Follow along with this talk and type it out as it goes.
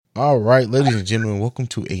All right, ladies and gentlemen, welcome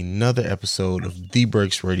to another episode of The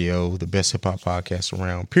Breaks Radio, the best hip hop podcast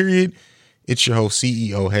around, period. It's your host,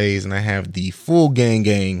 CEO Hayes, and I have the full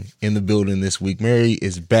gang in the building this week. Mary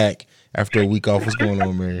is back after a week off. What's going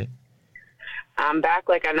on, Mary? I'm back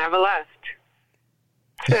like I never left.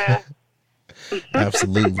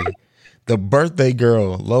 Absolutely. The birthday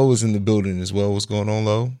girl, Lo, is in the building as well. What's going on,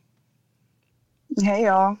 Lo? Hey,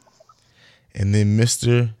 y'all. And then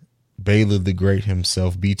Mr. Baylor the Great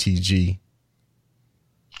himself, BTG.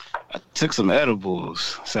 I took some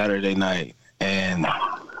edibles Saturday night, and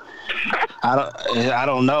I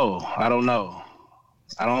don't know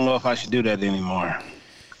if I should do that anymore.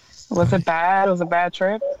 Was it bad? It was a bad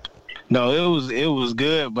trip? No, it was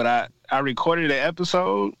good, but I recorded an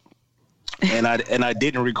episode and I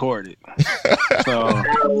didn't record it. So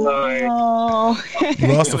you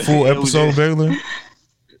lost a full episode, Baylor?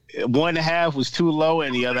 1.5 was too low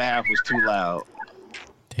and the other half was too loud.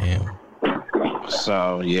 Damn.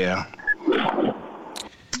 So yeah.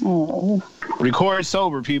 Oh. Record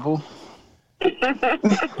sober, people. Is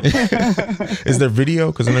there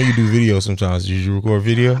video? Because I know you do video sometimes. Did you record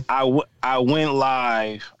video? I went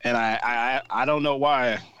live, and I don't know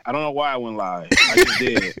why. I don't know why I went live. I just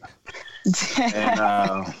did,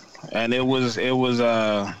 and it was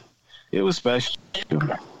special.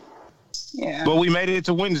 Yeah. But we made it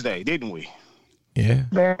to Wednesday, didn't we? Yeah.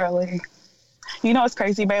 Barely. You know what's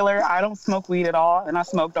crazy, Baylor? I don't smoke weed at all, and I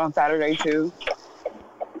smoked on Saturday too.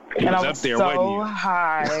 And I was so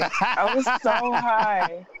high. I was so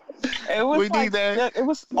high. It was it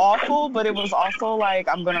was awful, but it was also like,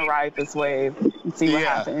 I'm gonna ride this wave and see what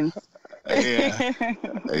happens.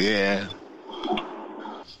 Yeah.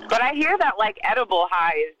 But I hear that like edible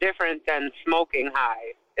high is different than smoking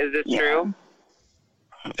high. Is this true?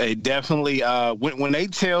 They definitely, when they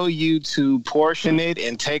tell you to portion it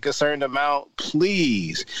and take a certain amount,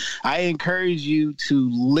 please, I encourage you to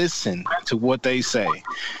listen to what they say.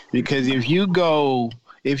 Because if you go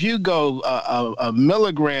a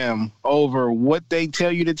milligram over what they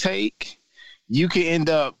tell you to take, you can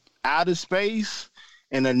end up out of space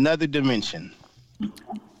in another dimension.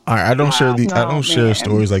 All right, I don't share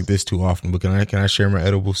stories like this too often, but can I share my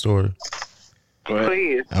edible story?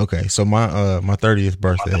 Please. Okay, so my 30th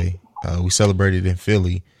birthday, we celebrated in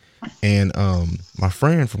Philly, and my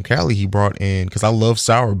friend from Cali, he brought in, because I love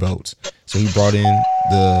sour belts, so he brought in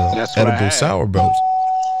the edible sour belts,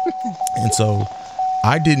 and so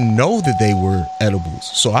I didn't know that they were edibles,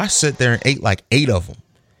 so I sat there and ate like 8 of them.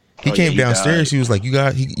 He came downstairs. He was like, "You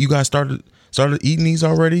guys started eating these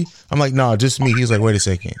already?" I'm like, "No, just me." He was like, "Wait a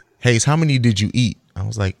second, Hayes, how many did you eat?" I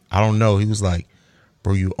was like, "I don't know." He was like,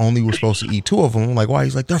 "Bro, you only were supposed to eat 2 of them." I'm like, "Why?"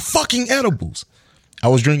 He's like, "They're fucking edibles." I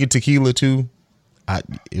was drinking tequila too.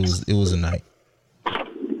 It was a night.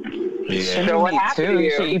 Yeah. So what happened to you?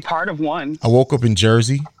 You should eat part of one. I woke up in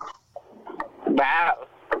Jersey. Wow.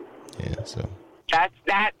 Yeah, so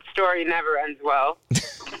that story never ends well.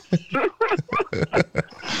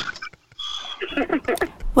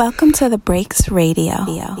 Welcome to the Breaks Radio.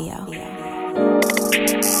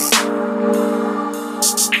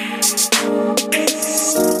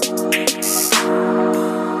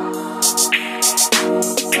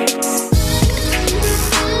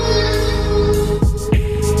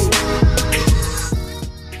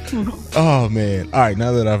 Oh man. All right,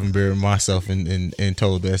 now that I've embarrassed myself and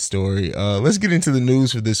told that story, let's get into the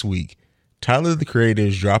news for this week. Tyler the Creator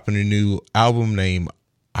is dropping a new album named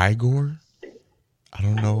Igor. I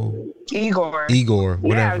don't know. Igor, whatever.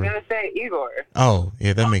 Yeah, I was gonna say Igor. Oh,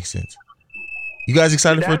 yeah, that makes sense. You guys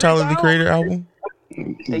excited for a Tyler the Creator album?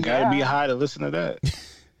 You gotta be high to listen to that.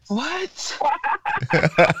 What?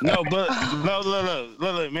 No, but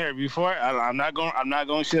look, Mary. Before I'm not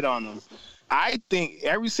going shit on him. I think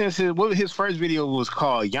ever since his first video was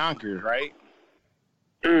called Yonkers, right?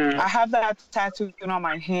 I have that tattooed on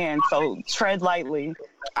my hand, so tread lightly.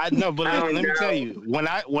 I know, but let me tell you, when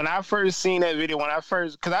I first seen that video,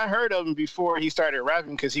 because I heard of him before he started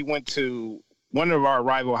rapping, because he went to one of our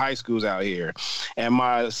rival high schools out here, and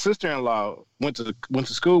my sister-in-law went to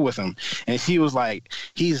school with him, and she was like,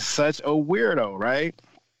 he's such a weirdo, right?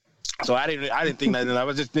 So I didn't think nothing.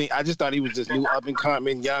 I just thought he was just new up and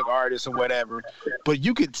coming young artist or whatever. But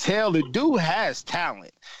you could tell the dude has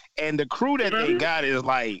talent, and the crew that they got is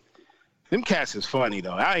like, them cats is funny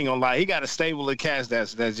though. I ain't gonna lie, he got a stable of cats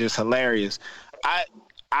that's just hilarious.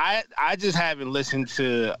 I just haven't listened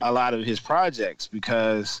to a lot of his projects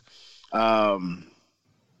because I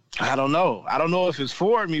don't know. I don't know if it's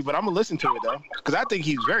for me, but I'm gonna listen to it though because I think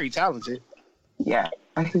he's very talented. Yeah,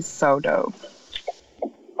 he's so dope.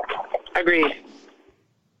 Agreed.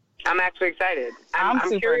 I'm actually excited. I'm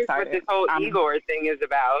super curious excited. what this whole Igor thing is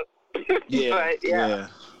about. Yeah, but, yeah.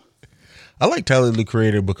 I like Tyler the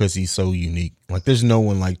Creator because he's so unique. Like, there's no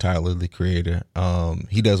one like Tyler the Creator.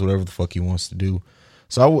 He does whatever the fuck he wants to do.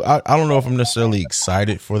 So I don't know if I'm necessarily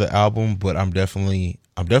excited for the album, but I'm definitely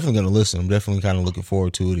gonna listen. I'm definitely kind of looking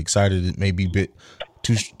forward to it. Excited, it may be a bit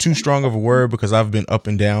too strong of a word because I've been up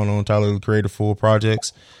and down on Tyler the Creator full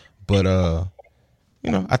projects, but I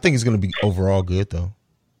think it's gonna be overall good though.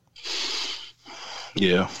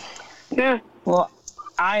 Yeah. Well,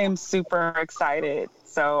 I am super excited.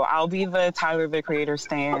 So I'll be the Tyler the Creator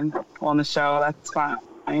stan on the show. That's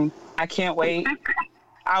fine. I can't wait.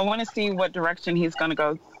 I want to see what direction he's going to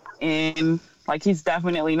go in. Like, he's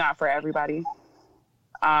definitely not for everybody.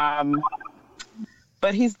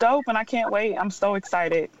 But he's dope, and I can't wait. I'm so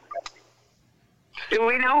excited. Do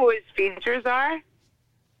we know who his features are?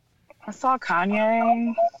 I saw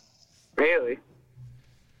Kanye. Really?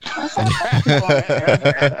 That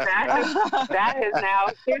is now.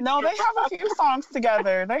 No, they have a few songs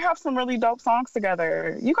together. They have some really dope songs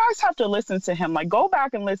together. You guys have to listen to him. Like, go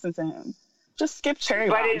back and listen to him. Just skip Cherry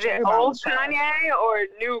Bomb. But is it old Kanye or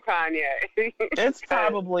new Kanye? It's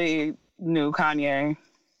probably new Kanye.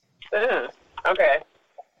 Okay.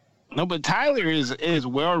 No, but Tyler is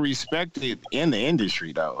well respected in the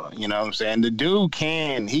industry, though. You know what I'm saying? The dude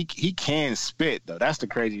he can spit, though. That's the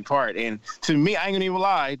crazy part. And to me, I ain't gonna even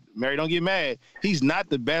lie, Mary, don't get mad. He's not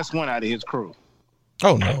the best one out of his crew.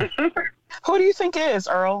 Oh no. Who do you think is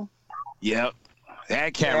Earl? Yep,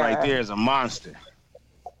 that cat right there is a monster.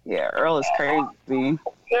 Yeah, Earl is crazy.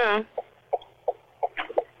 Yeah.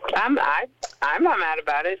 I'm not mad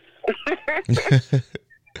about it.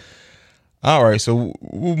 All right, so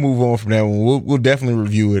we'll move on from that one. We'll definitely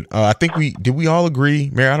review it. I think we all agree,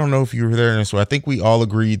 Mary? I don't know if you were there, so I think we all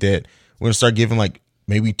agreed that we're gonna start giving like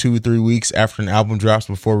maybe 2 or 3 weeks after an album drops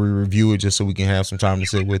before we review it, just so we can have some time to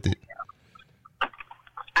sit with it.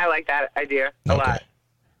 I like that idea a lot.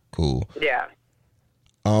 Cool. Yeah.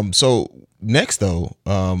 So next though,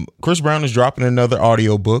 Chris Brown is dropping another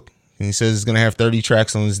audio book, and he says he's gonna have 30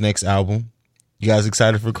 tracks on his next album. You guys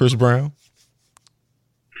excited for Chris Brown?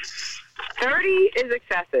 30 is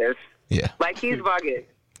excessive. Yeah. Like, he's bugging.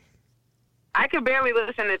 I could barely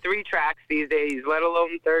listen to 3 tracks these days, let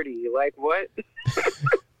alone 30. Like, what?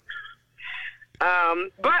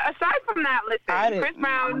 But aside from that, listen, Chris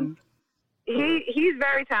Brown, he's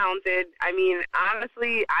very talented. I mean,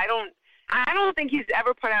 honestly, I don't think he's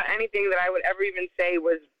ever put out anything that I would ever even say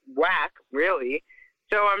was whack, really.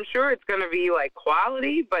 So I'm sure it's going to be, like,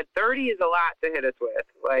 quality, but 30 is a lot to hit us with,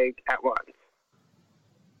 like, at once.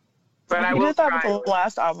 But I did that with the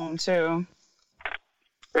last album too.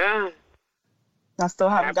 Yeah. I still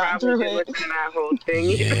haven't gotten through it. That whole thing.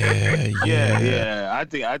 Yeah. I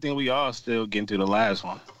think we all still getting through the last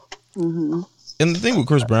one. Mm-hmm. And the thing with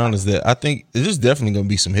Chris Brown is that I think there's definitely going to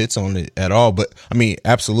be some hits on it at all. But I mean,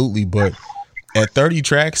 absolutely. But at 30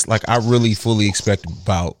 tracks, like, I really fully expect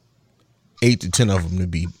about 8 to 10 of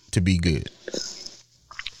them to be good.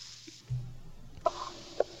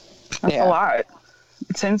 That's a lot.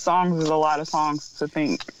 10 songs is a lot of songs to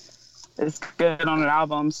think is good on an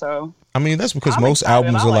album. So I mean, that's because most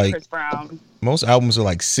albums are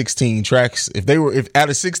like 16 tracks. If out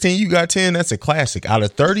of 16 you got 10, that's a classic. Out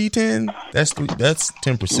of 30, 10, that's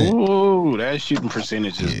 10%. Ooh, that shooting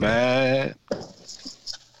percentage is bad.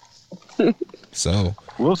 So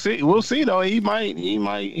we'll see though. He might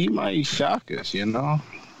shock us, you know.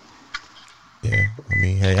 Yeah, I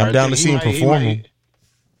mean, hey, I'm down to see him perform.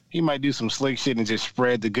 He might do some slick shit and just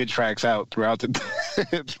spread the good tracks out throughout the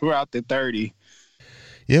 30.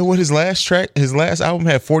 Yeah, what his last album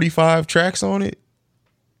had 45 tracks on it.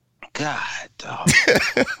 God, dog.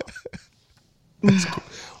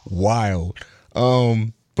 Wild. But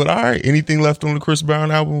all right, anything left on the Chris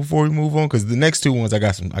Brown album before we move on? Because the next 2 ones, I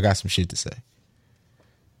got some shit to say.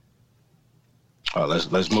 Oh,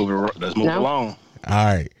 let's move along. All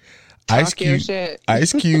right. Ice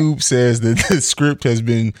Cube says that the script has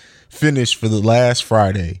been finished for the last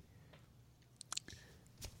Friday.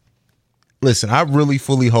 Listen, I really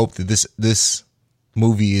fully hope that this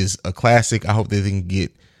movie is a classic. I hope that they can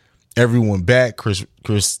get everyone back. Chris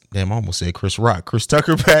Tucker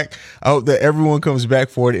back. I hope that everyone comes back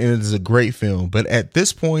for it and it is a great film. But at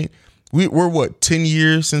this point, we're what, 10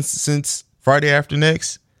 years since Friday After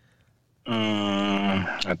Next?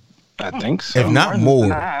 I think so. If not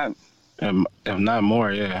more. If not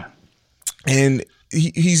more, yeah. And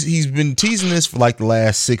he's been teasing this for like the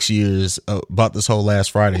last 6 years about this whole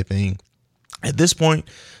Last Friday thing. At this point,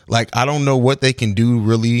 like, I don't know what they can do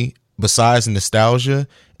really besides nostalgia,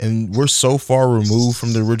 and we're so far removed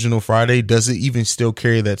from the original Friday, does it even still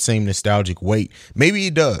carry that same nostalgic weight? Maybe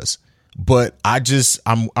it does, but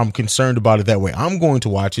I'm concerned about it that way. I'm going to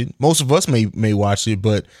watch it. Most of us may watch it,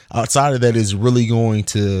 but outside of that, is really going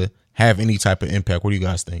to have any type of impact? What do you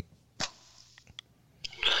guys think?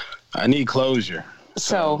 I need closure.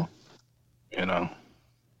 So you know.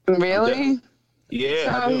 Really?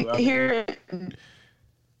 Yeah. So here.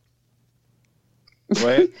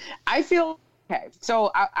 What? I feel okay. So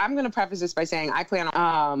I'm going to preface this by saying I plan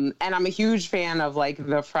on, and I'm a huge fan of like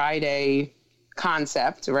the Friday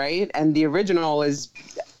concept, right? And the original is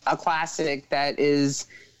a classic that is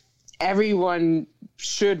everyone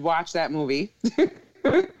should watch that movie.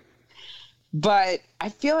 But I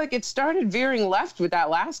feel like it started veering left with that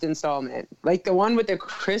last installment, like the one with the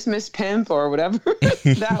Christmas pimp or whatever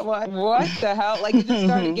that one. What the hell? Like it just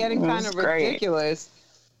started getting kind of ridiculous.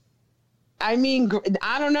 I mean,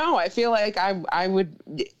 I don't know. I feel like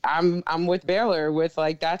I'm with Baylor with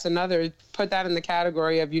like, that's another, put that in the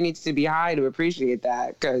category of you need to be high to appreciate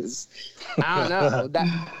that. Cause I don't know,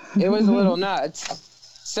 that it was a little nuts.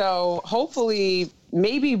 So hopefully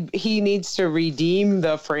maybe he needs to redeem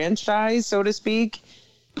the franchise, so to speak,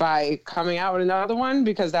 by coming out with another one,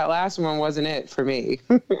 because that last one wasn't it for me.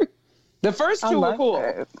 The first two were cool.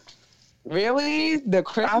 It. Really? The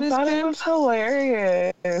Christmas I thought pimp? it was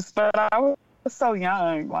hilarious, but I was so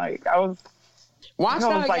young. Like, I was... Watch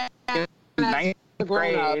that like again. Ninth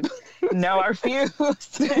grade. No, I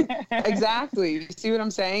refused. Exactly. You see what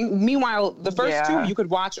I'm saying? Meanwhile, the first two you could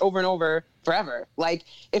watch over and over forever. Like,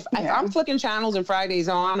 if I'm flicking channels and Friday's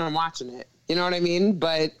on, I'm watching it. You know what I mean?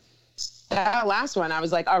 But that last one, I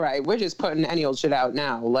was like, all right, we're just putting any old shit out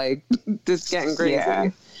now. Like, this is getting crazy.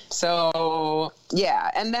 Yeah. So,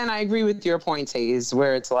 yeah. And then I agree with your point, Hayes,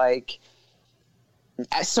 where it's like,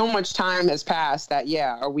 so much time has passed that,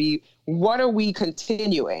 what are we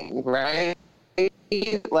continuing, right?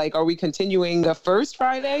 Like, are we continuing the first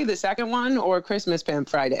Friday, the second one, or Christmas Pimp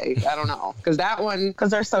Friday? I don't know. Because that one... Because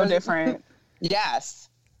they're so different. Yes.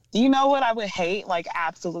 Do you know what I would hate? Like,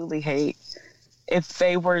 absolutely hate? If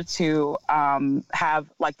they were to have,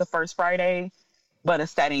 like, the first Friday, but a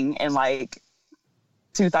setting in, like,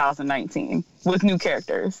 2019 with new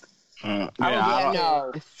characters. I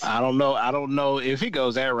don't know if he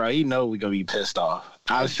goes that route. He know we're gonna be pissed off.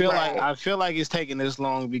 I feel like it's taking this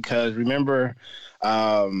long because remember,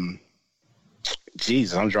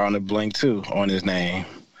 Jesus, I'm drawing a blank too on his name.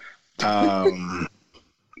 God,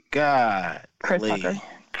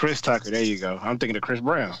 Chris Tucker. There you go. I'm thinking of Chris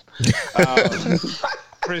Brown.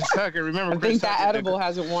 Chris Tucker. Remember? I think that edible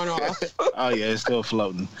hasn't worn off. Oh yeah, it's still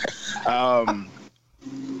floating.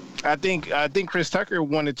 I think Chris Tucker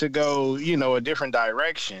wanted to go, a different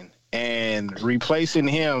direction, and replacing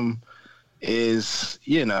him is,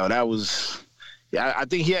 that was, I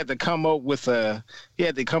think he had to come up with a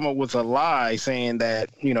lie saying that,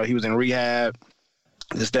 he was in rehab,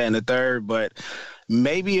 this, that, and the third, but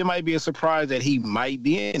maybe it might be a surprise that he might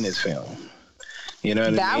be in this film. You know what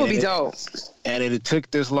I mean? That would be dope. And it took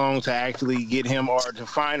this long to actually get him or to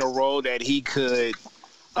find a role that he could,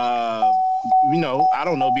 I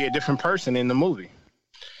don't know, be a different person in the movie.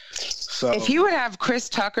 So if he would have Chris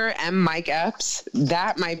Tucker and Mike Epps,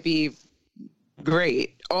 that might be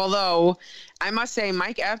great. Although I must say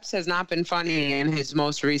Mike Epps has not been funny in his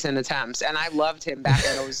most recent attempts, and I loved him back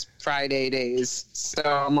in those Friday days. So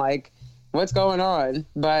I'm like, what's going on?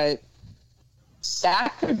 But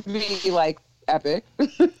that could be like epic.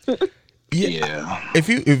 Yeah. If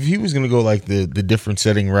he was gonna go like the different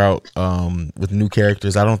setting route with new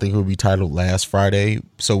characters, I don't think it would be titled Last Friday.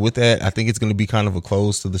 So with that, I think it's gonna be kind of a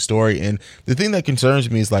close to the story. And the thing that concerns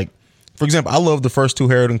me is, like, for example, I love the first two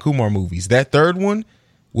Harold and Kumar movies. That third one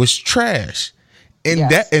was trash.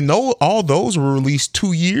 And all those were released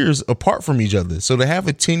 2 years apart from each other. So to have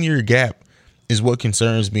a 10-year gap is what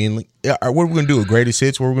concerns me. And like, what are we gonna do? A greatest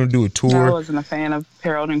hits? What are we gonna do? A tour? I wasn't a fan of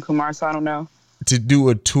Harold and Kumar, so I don't know. To do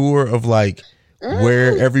a tour of like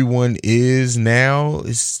where everyone is now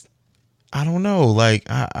is, I don't know. Like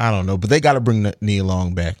I don't know, but they got to bring Nia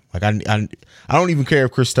Long back. Like I don't even care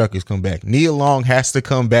if Chris Tucker's come back. Nia Long has to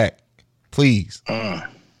come back, please,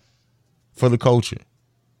 for the culture.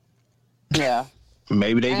 Yeah,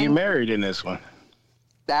 maybe they get married in this one.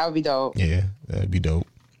 That would be dope. Yeah, that'd be dope.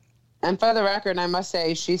 And for the record, I must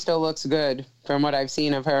say she still looks good from what I've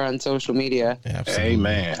seen of her on social media. Absolutely.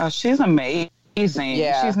 Amen. Oh, she's amazing.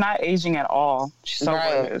 Yeah. She's not aging at all. She's so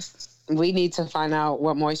gorgeous. We need to find out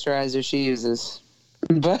what moisturizer she uses.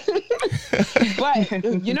 But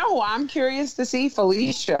you know who I'm curious to see?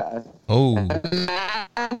 Felicia. Oh.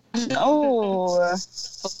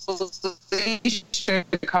 Felicia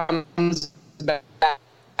comes back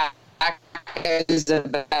as a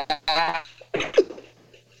back.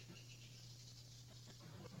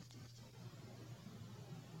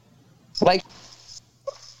 Like,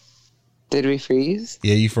 did we freeze?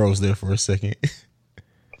 Yeah, you froze there for a second.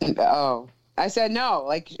 Oh, I said no.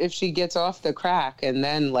 Like, if she gets off the crack and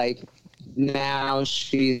then, like, now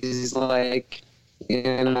she's like, you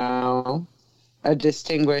know, a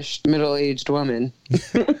distinguished middle-aged woman.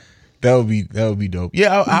 That would be dope.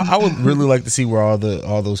 Yeah, I would really like to see where all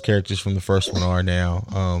those characters from the first one are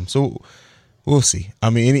now. So we'll see.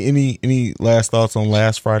 I mean, any last thoughts on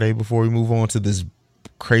last Friday before we move on to this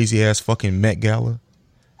crazy ass fucking Met Gala?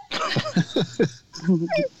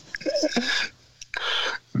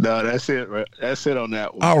 No, that's it. Right? That's it on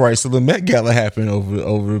that one. All right, so the Met Gala happened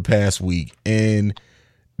over the past week, and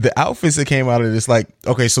the outfits that came out of this, like,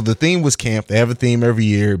 okay, so the theme was camp. They have a theme every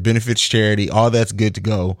year, benefits charity, all that's good to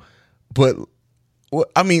go. But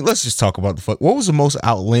I mean, let's just talk about what was the most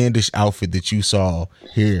outlandish outfit that you saw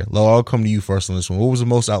here? Lo, I'll come to you first on this one. What was the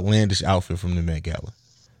most outlandish outfit from the Met Gala?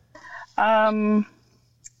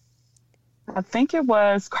 I think it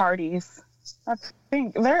was Cardi's. I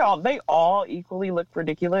think they all equally looked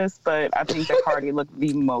ridiculous, but I think that Cardi looked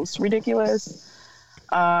the most ridiculous.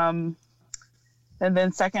 And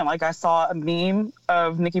then second, like, I saw a meme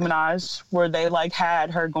of Nicki Minaj where they like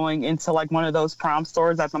had her going into like one of those prom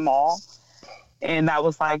stores at the mall, and that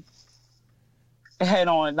was like head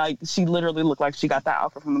on. Like, she literally looked like she got that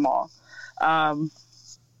outfit from the mall.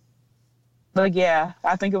 But yeah,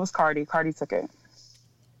 I think it was Cardi. Cardi took it.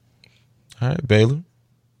 All right, Baylor.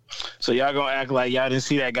 So y'all gonna act like y'all didn't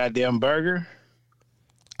see that goddamn burger?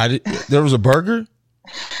 There was a burger?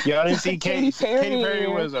 Y'all didn't see Katy Perry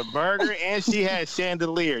was a burger, and she had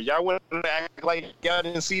chandelier. Y'all want to act like y'all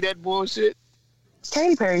didn't see that bullshit?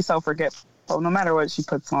 Katy Perry's so forgetful, no matter what she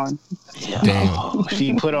puts on. Damn.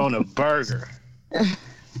 She put on a burger. As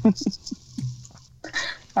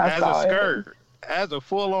a skirt. As a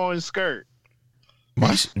full-on skirt.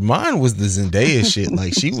 Mine was the Zendaya shit.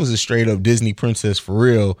 Like, she was a straight up Disney princess for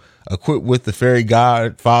real, equipped with the fairy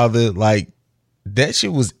godfather. Like, that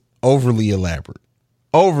shit was overly elaborate.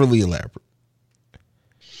 What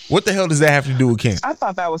the hell does that have to do with camp? I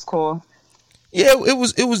thought that was cool. Yeah, it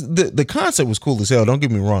was the concept was cool as hell. Don't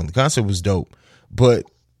get me wrong. The concept was dope, but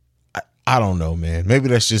I don't know, man. Maybe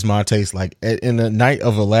that's just my taste. Like, in a night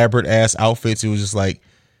of elaborate ass outfits, it was just like,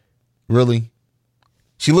 really?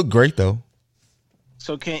 She looked great though.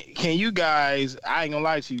 So can you guys, I ain't gonna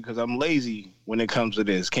lie to you because I'm lazy when it comes to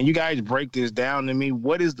this. Can you guys break this down to me?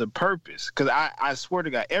 What is the purpose? Because I swear to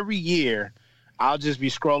God, every year I'll just be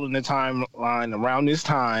scrolling the timeline around this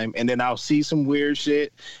time, and then I'll see some weird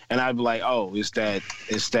shit, and I'll be like, oh, it's that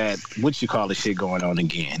what you call the shit going on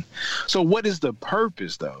again. So what is the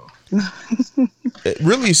purpose though? It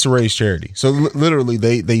really is to raise charity. So literally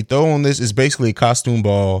they throw on this. It's basically a costume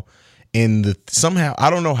ball. And somehow, I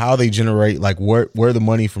don't know how they generate, like, where the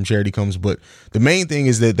money from charity comes, but the main thing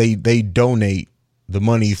is that they donate the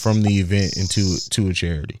money from the event to a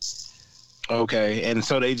charity. Okay, and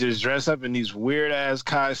so they just dress up in these weird ass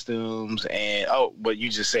costumes, and but you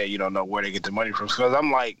just said you don't know where they get the money from. Because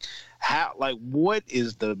I'm like, what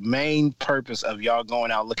is the main purpose of y'all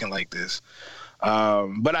going out looking like this?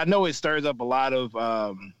 But I know it stirs up a lot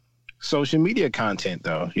of social media content,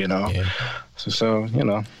 though. You know, yeah. So you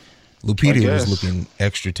know. Lupita was looking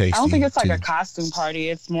extra tasty. I don't think it's like a costume party.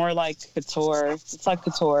 It's more like couture. It's like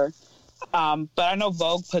couture. But I know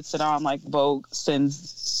Vogue puts it on. Like, Vogue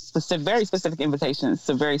sends very specific invitations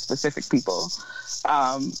to very specific people.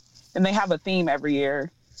 And they have a theme every year,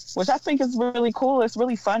 which I think is really cool. It's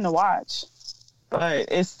really fun to watch.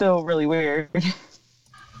 But it's still really weird.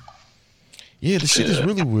 Yeah, the shit is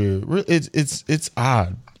really weird. It's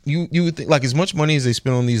odd. You would think, like, as much money as they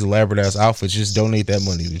spend on these elaborate ass outfits, just donate that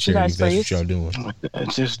money to charity. That's what y'all doing.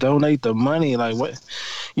 Just donate the money. Like, what?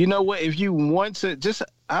 You know what? If you want to, just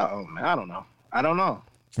I don't know.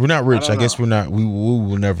 We're not rich. I guess we're not. We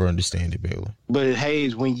will never understand it, Baylor. But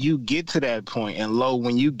Hayes, when you get to that point, and Lo,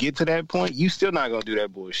 when you get to that point, you still not gonna do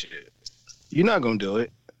that bullshit. You're not gonna do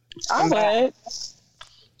it. I would.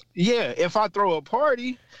 Yeah, if I throw a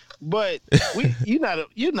party, but you're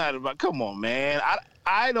not about. Come on, man.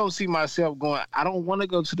 I don't see myself going. I don't want to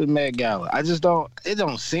go to the Met Gala. I just don't. It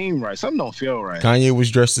don't seem right. Something don't feel right. Kanye was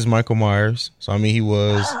dressed as Michael Myers, so I mean, he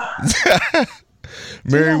was.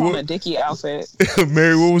 Mary, what a Dickie outfit?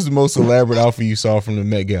 Mary, what was the most elaborate outfit you saw from the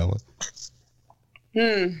Met Gala?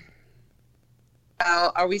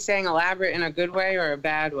 Are we saying elaborate in a good way or a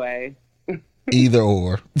bad way? Either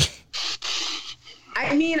or.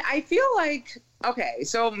 I mean, I feel like, okay,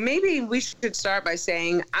 so maybe we should start by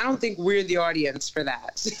saying I don't think we're the audience for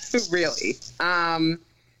that, really.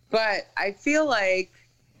 But I feel like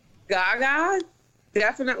Gaga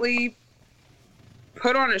definitely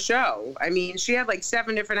put on a show. I mean, she had like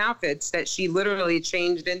 7 different outfits that she literally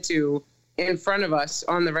changed into in front of us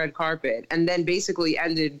on the red carpet and then basically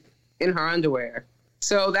ended in her underwear.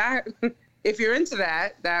 So that, if you're into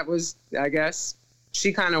that, that was, I guess,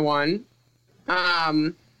 she kind of won.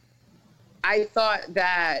 I thought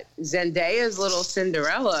that Zendaya's little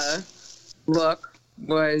Cinderella look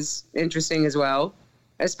was interesting as well,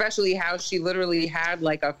 especially how she literally had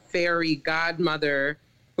like a fairy godmother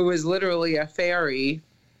who was literally a fairy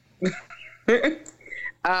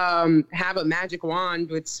have a magic wand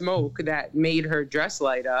with smoke that made her dress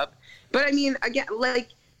light up. But I mean, again, like,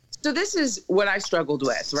 so this is what I struggled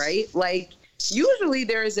with, right? Like, usually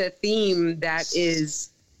there is a theme that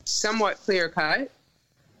is somewhat clear cut.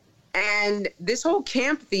 And this whole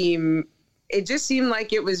camp theme, it just seemed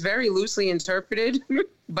like it was very loosely interpreted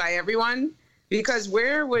by everyone, because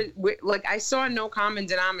like, I saw no common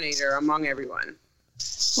denominator among everyone.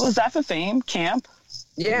 Was that the theme? Camp?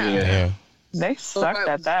 Yeah. They sucked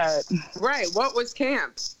at that. Right. What was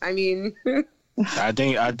camp? I mean, I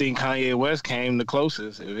think Kanye West came the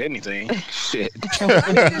closest, if anything. Shit.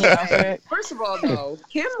 First of all, though,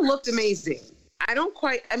 Kim looked amazing.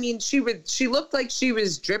 She looked like she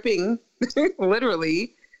was dripping,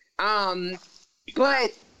 literally.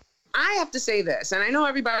 But I have to say this, and I know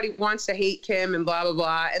everybody wants to hate Kim and blah, blah,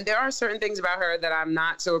 blah, and there are certain things about her that I'm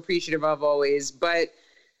not so appreciative of always, but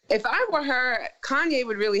if I were her, Kanye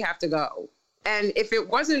would really have to go. And if it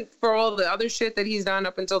wasn't for all the other shit that he's done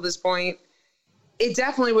up until this point, it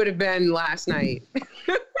definitely would have been last night.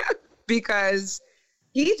 Because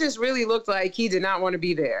he just really looked like he did not want to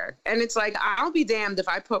be there. And it's like, I'll be damned if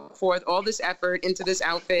I put forth all this effort into this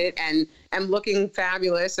outfit and am looking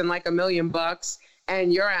fabulous and like $1 million,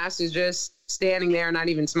 and your ass is just standing there not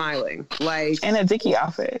even smiling. Like, in a Dickie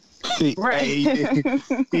outfit. Right.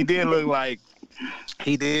 He did look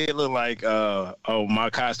like, oh, my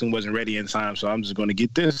costume wasn't ready in time, so I'm just going to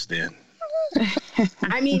get this then.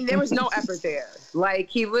 I mean, there was no effort there. Like,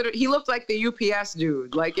 he looked like the UPS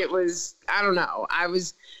dude. Like, it was, I don't know.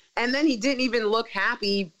 And then he didn't even look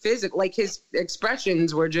happy physically. Like, his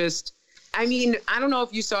expressions were just, I mean, I don't know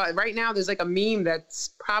if you saw it. Right now, there's like a meme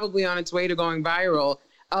that's probably on its way to going viral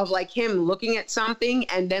of like him looking at something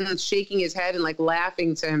and then shaking his head and like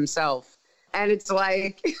laughing to himself. And it's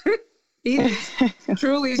like, he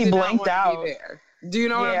truly did blanked not want to be there. Do you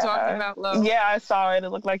know what I'm talking about, Lo? Yeah, I saw it. It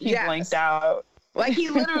looked like he blanked out. Like, he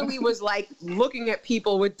literally was like looking at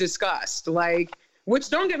people with disgust. Like, which,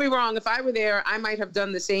 don't get me wrong, if I were there, I might have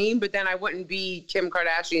done the same, but then I wouldn't be Kim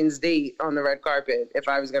Kardashian's date on the red carpet if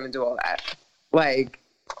I was going to do all that. Like,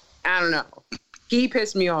 I don't know. He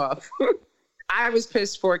pissed me off. I was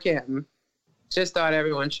pissed for Kim. Just thought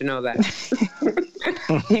everyone should know that.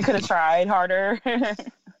 He could have tried harder.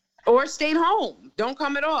 Or stayed home. Don't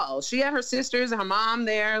come at all. She had her sisters and her mom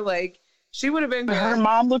there. Like, she would have been good. Her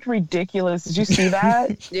mom looked ridiculous. Did you see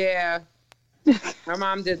that? Yeah. Her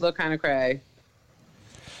mom did look kind of cray.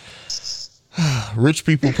 Rich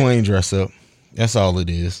people playing dress up. That's all it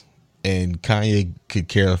is. And Kanye could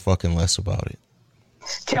care fucking less about it.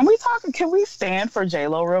 Can we stand for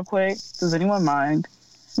J-Lo real quick? Does anyone mind?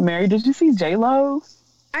 Mary, did you see J-Lo?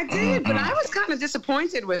 I did, but I was kind of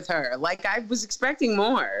disappointed with her. Like, I was expecting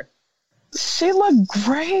more. She looked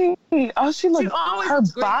great. Oh, her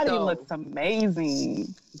body though. looks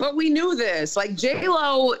amazing. But we knew this. Like,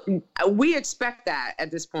 J-Lo, we expect that at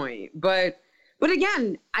this point. But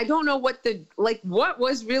again, I don't know what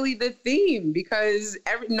was really the theme, because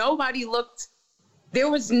nobody looked, there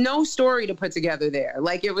was no story to put together there.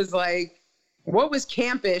 Like, it was like, what was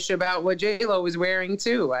campish about what J-Lo was wearing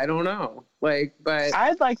too? I don't know. Like, but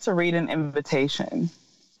I'd like to read an invitation.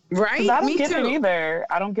 Right? I don't get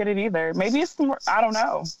it either. Maybe it's more, I don't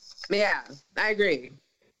know. Yeah, I agree.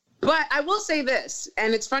 But I will say this,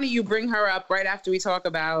 and it's funny you bring her up right after we talk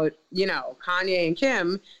about, Kanye and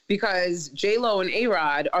Kim, because J-Lo and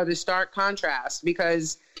A-Rod are the stark contrast,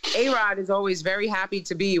 because A-Rod is always very happy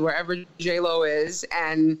to be wherever J-Lo is,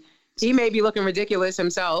 and he may be looking ridiculous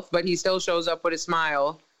himself, but he still shows up with a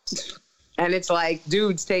smile. And it's like,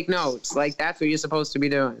 dudes, take notes. Like, that's what you're supposed to be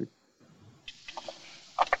doing.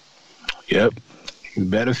 Yep. You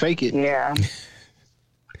better fake it. Yeah.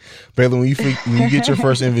 Braylon, when you get your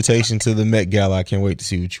first invitation to the Met Gala, I can't wait to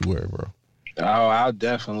see what you wear, bro. Oh, I'll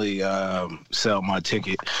definitely sell my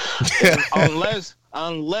ticket.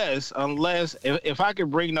 unless if I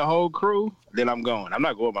could bring the whole crew, then I'm going. I'm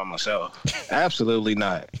not going by myself. Absolutely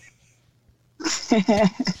not.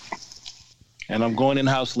 And I'm going in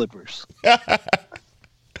house slippers.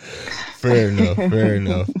 Fair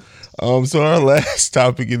enough. So our last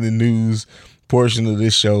topic in the news portion of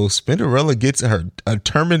this show, Spinderella gets a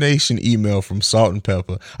termination email from Salt and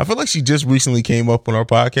Pepper. I feel like she just recently came up on our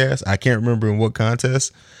podcast. I can't remember in what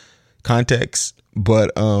context,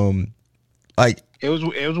 but like it was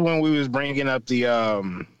when we was bringing up the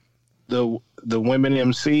women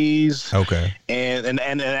MCs, okay, and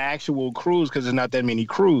an actual cruise, because there's not that many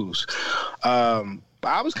crews.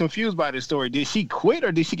 I was confused by this story. Did she quit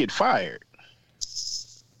or did she get fired?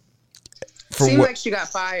 Seemed like she got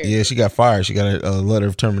fired. Yeah, she got fired. She got a letter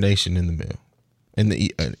of termination in the mail,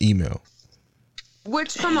 an email.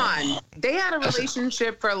 Which, come on, they had a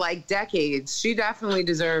relationship for like decades. She definitely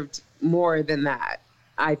deserved more than that,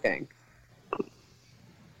 I think.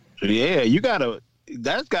 Yeah,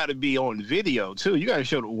 that's gotta be on video too. You gotta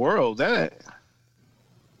show the world that.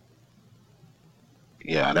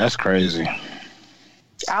 Yeah, that's crazy.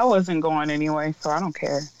 I wasn't going anyway, so I don't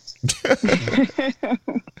care.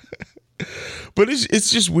 But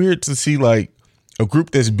it's just weird to see like a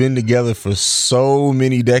group that's been together for so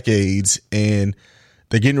many decades and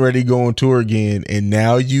they're getting ready to go on tour again, and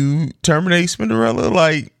now you terminate Spinderella.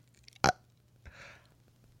 Like,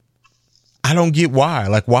 I don't get why.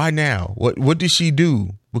 Like, why now? What did she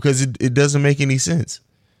do? Because it doesn't make any sense.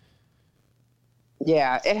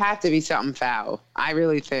 Yeah, it had to be something foul, I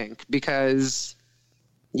really think, because,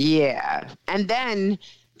 yeah. And then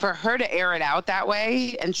for her to air it out that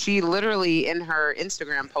way, and she literally in her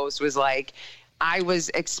Instagram post was like, I was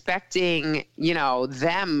expecting,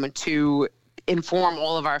 them to inform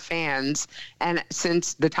all of our fans, and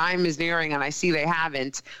since the time is nearing and I see they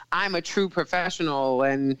haven't, I'm a true professional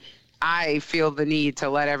and I feel the need to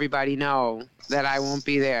let everybody know that I won't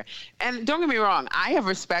be there. And don't get me wrong, I have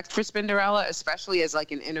respect for Spinderella, especially as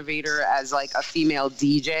like an innovator, as like a female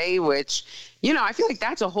DJ, which, I feel like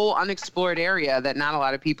that's a whole unexplored area that not a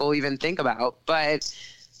lot of people even think about. But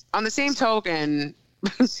on the same token,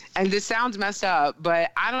 and this sounds messed up,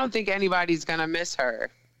 but I don't think anybody's going to miss her.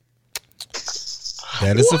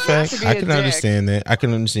 That is a fact. I can understand that. I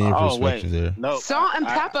can understand your perspective there. No, Salt and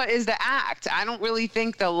Pepper is the act. I don't really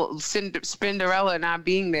think the Spinderella not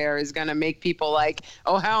being there is gonna make people like,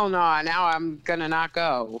 oh hell no, now I'm gonna not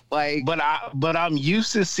go. Like, but I'm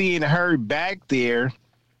used to seeing her back there,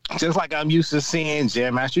 just like I'm used to seeing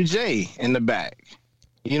Jam Master Jay in the back.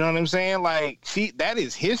 You know what I'm saying? Like, that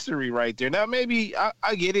is history right there. Now maybe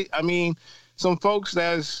I get it. I mean, some folks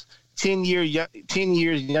that's 10 years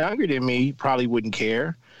younger than me probably wouldn't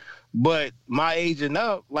care, but my age and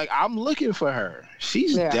up, like, I'm looking for her.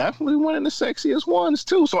 She's definitely one of the sexiest ones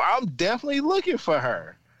too, so I'm definitely looking for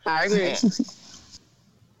her. I agree.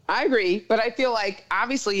 I agree, but I feel like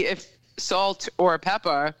obviously if Salt or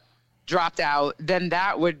Pepper dropped out, then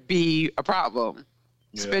that would be a problem.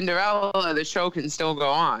 Spinderella, the show can still go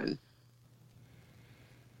on.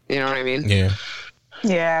 You know what I mean?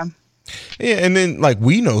 Yeah, and then like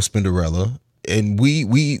we know Spinderella, and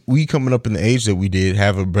we coming up in the age that we did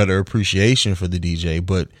have a better appreciation for the DJ.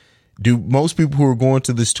 But do most people who are going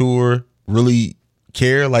to this tour really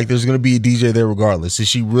care? Like, there's going to be a DJ there regardless. Is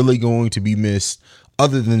she really going to be missed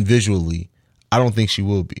other than visually? I don't think she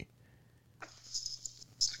will be.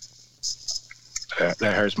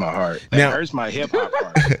 That hurts my heart. That hurts my hip hop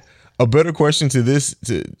heart. A better question to this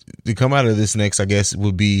to come out of this next, I guess,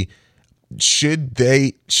 would be: should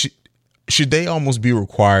they almost be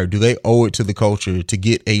required? Do they owe it to the culture to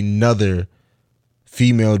get another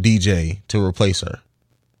female DJ to replace her?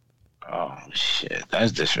 Oh shit,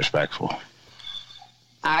 that's disrespectful.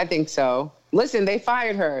 I think so. Listen, they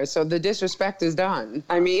fired her, so the disrespect is done.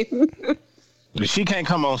 I mean, she can't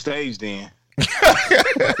come on stage then.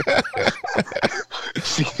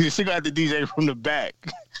 she got the DJ from the back.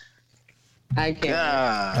 I can't.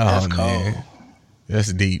 That's cold. Man.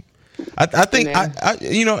 That's deep. I think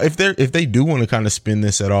if they do want to kind of spin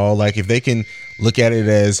this at all, like if they can look at it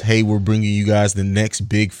as, hey, we're bringing you guys the next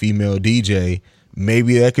big female DJ,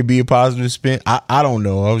 maybe that could be a positive spin. I don't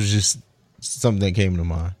know. I was just something that came to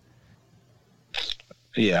mind.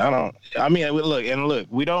 Yeah, look,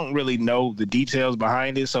 we don't really know the details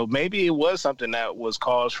behind it, so maybe it was something that was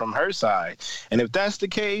caused from her side. And if that's the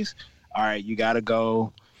case, all right, you got to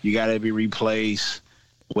go. You got to be replaced.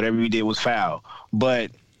 Whatever you did was foul.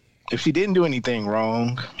 But if she didn't do anything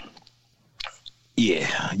wrong,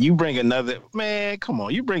 yeah, you bring another, man, come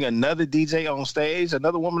on. You bring another DJ on stage,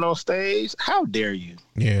 another woman on stage. How dare you?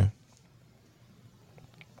 Yeah.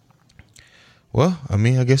 Well, I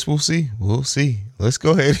mean, I guess we'll see. We'll see. Let's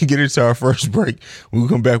go ahead and get into our first break. When we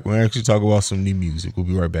come back, we'll actually talk about some new music. We'll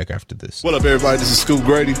be right back after this. What up, everybody? This is Scoop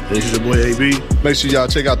Grady. This is your boy AB. Make sure y'all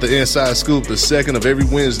check out the Inside Scoop the second of every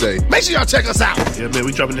Wednesday. Make sure y'all check us out. Yeah, man,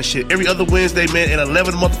 we dropping this shit every other Wednesday, man, at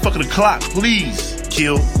 11 motherfucking o'clock. Please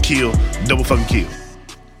kill, double fucking kill.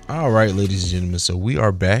 All right, ladies and gentlemen. So we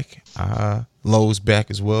are back. Lowe's back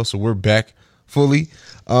as well. So we're back fully.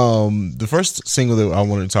 The first single that I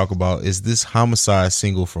wanted to talk about is this Homicide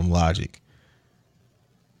single from Logic.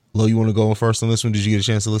 Lo, you want to go first on this one? Did you get a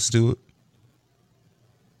chance to listen to it?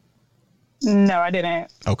 No, I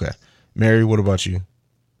didn't. Okay. Mary, what about you?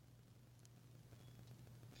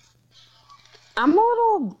 I'm a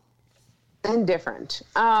little indifferent.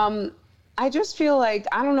 I just feel like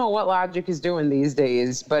I don't know what Logic is doing these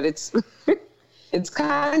days, but it's it's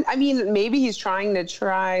kind. I mean, maybe he's trying to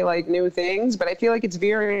try like new things, but I feel like it's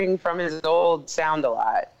veering from his old sound a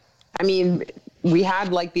lot. I mean, we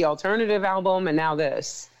had like the alternative album, and now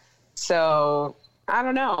this. So I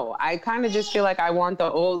don't know. I kind of just feel like I want the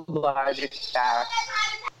old Logic back.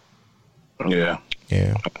 Yeah.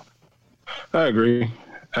 I agree.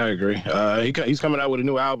 He's coming out with a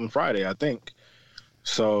new album Friday, I think.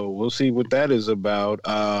 So we'll see what that is about.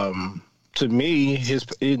 To me,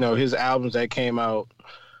 his albums that came out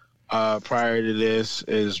prior to this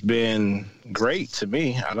has been great to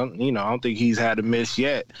me. I don't think he's had a miss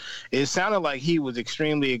yet. It sounded like he was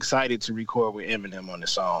extremely excited to record with Eminem on the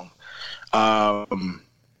song.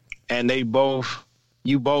 And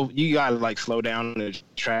you gotta like slow down the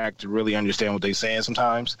track to really understand what they're saying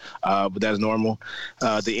sometimes. But that's normal.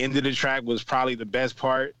 The end of the track was probably the best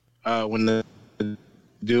part, when the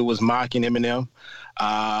dude was mocking Eminem.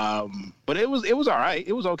 But it was all right.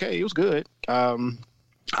 It was okay. It was good. I'm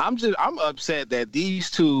upset that these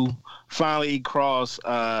two finally cross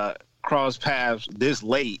paths this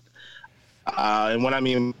late. And what I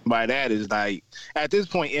mean by that is, like, at this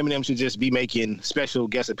point, Eminem should just be making special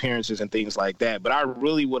guest appearances and things like that. But I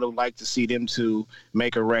really would have liked to see them two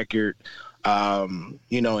make a record, in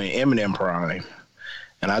Eminem prime.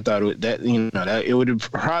 And I thought that it would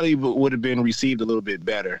have probably been received a little bit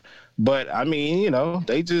better. But I mean,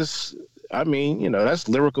 that's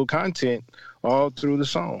lyrical content all through the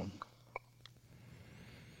song.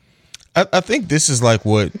 I think this is like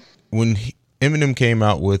when Eminem came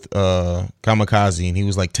out with Kamikaze, and he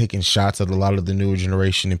was like taking shots at a lot of the newer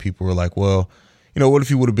generation, and people were like, well, what if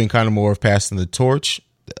he would have been kind of more of passing the torch?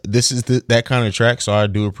 This is that kind of track, so I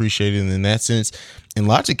do appreciate it in that sense. And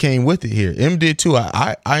Logic came with it here. M did too.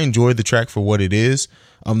 I enjoyed the track for what it is.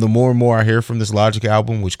 The more and more I hear from this Logic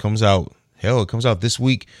album, which comes out this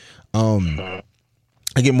week, I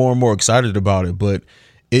get more and more excited about it. But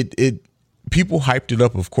it people hyped it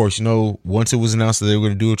up, of course. Once it was announced that they were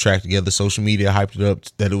going to do a track together, social media hyped it up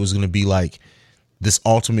that it was going to be like this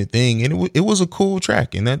ultimate thing, and it was a cool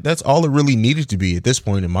track, and that's all it really needed to be at this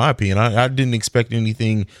point, in my opinion. I didn't expect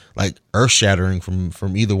anything like earth shattering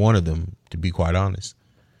from either one of them, to be quite honest.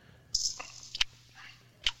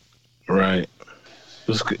 Right.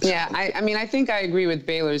 Yeah, I mean, I think I agree with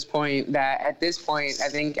Baylor's point that at this point, I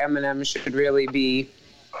think Eminem should really be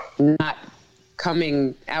not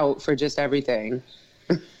coming out for just everything.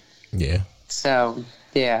 Yeah. So,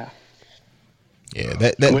 yeah. Yeah,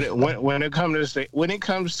 when it comes to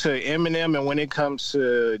Eminem, and when it comes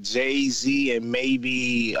to Jay-Z and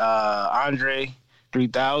maybe Andre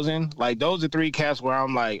 3000, like, those are three cats where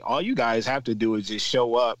I'm like, all you guys have to do is just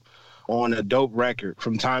show up on a dope record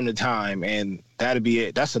from time to time, and that'd be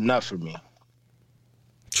it. That's enough for me.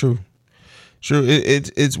 True.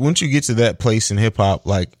 It's once you get to that place in hip hop,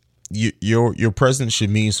 like, your presence should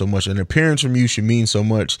mean so much. An appearance from you should mean so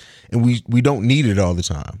much, and we don't need it all the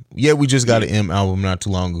time. Yeah, we just got an M album not too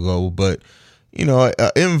long ago, but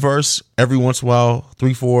M verse every once in a while,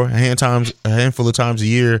 3-4 a handful of times a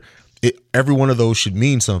year, every one of those should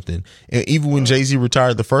mean something. And even when Jay-Z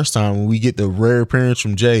retired the first time, when we get the rare appearance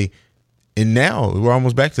from Jay, and now we're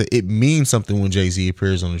almost back to it means something when Jay-Z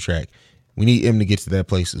appears on the track. We need M to get to that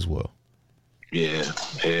place as well. Yeah.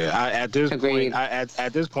 At this point,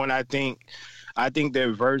 I think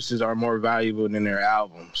their verses are more valuable than their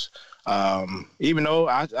albums. Even though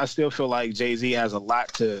I still feel like Jay-Z has a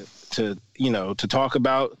lot to talk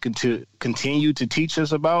about, to continue to teach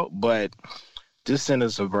us about, but just send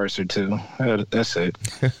us a verse or two. That's it.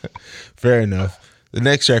 Fair enough. The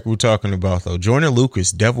next track we're talking about, though, Joyner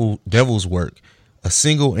Lucas, Devil's Work, a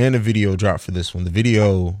single and a video dropped for this one. The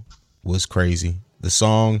video was crazy. The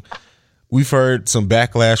song, we've heard some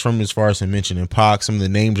backlash from him as far as him mentioning Pac, some of the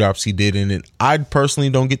name drops he did in it. I personally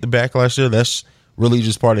don't get the backlash there. That's really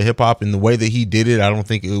just part of hip hop, and the way that he did it, I don't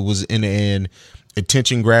think it was in the end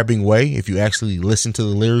attention grabbing way if you actually listen to the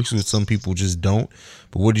lyrics, which some people just don't.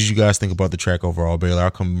 But what did you guys think about the track overall, Baylor?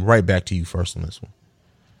 I'll come right back to you first on this one.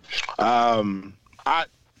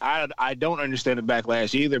 I don't understand the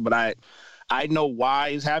backlash either, but I know why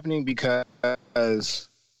it's happening, because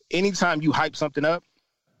anytime you hype something up,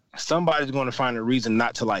 somebody's going to find a reason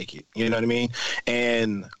not to like it. You know what I mean?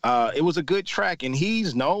 And it was a good track, and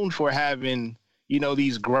he's known for having, you know,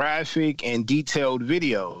 these graphic and detailed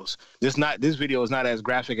videos. This video is not as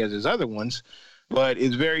graphic as his other ones, but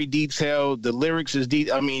it's very detailed. The lyrics is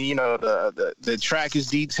the track is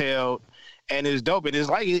detailed, and it's dope. And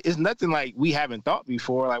it's nothing like we haven't thought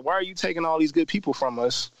before. Like, why are you taking all these good people from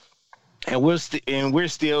us? And we're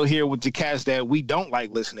still here with the cats that we don't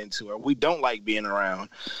like listening to, or we don't like being around,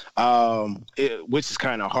 which is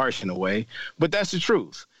kind of harsh in a way, but that's the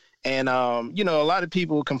truth. And, you know, a lot of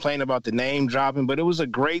people complain about the name dropping, but it was a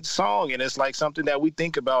great song, and it's like something that we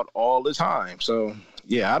think about all the time. So,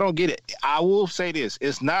 yeah, I don't get it. I will say this.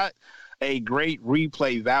 It's not a great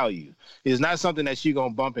replay value. It's not something that you're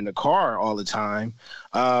going to bump in the car all the time.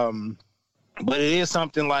 But it is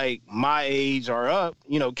something like my age or up,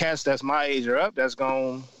 you know, cats that's my age or up, that's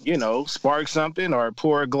going to, you know, spark something or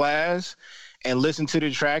pour a glass and listen to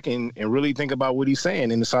the track and really think about what he's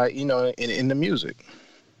saying inside, you know, in the music.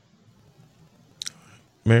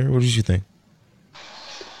 Mary, what did you think?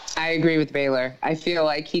 I agree with Baylor. I feel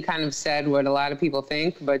like he kind of said what a lot of people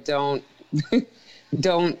think, but don't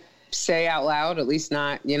say out loud, at least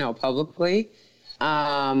not, you know, publicly.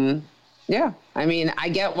 Yeah, I mean, I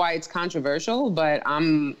get why it's controversial, but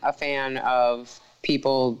I'm a fan of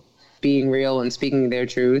people being real and speaking their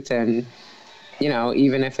truth, and, you know,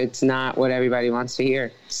 even if it's not what everybody wants to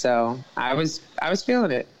hear. So I was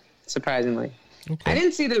feeling it, surprisingly. Okay. I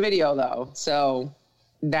didn't see the video, though, so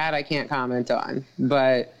that I can't comment on.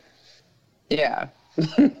 But, yeah.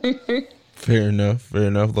 Fair enough.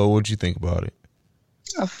 Lo, what'd you think about it?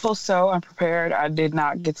 I feel so unprepared. I did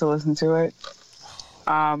not get to listen to it.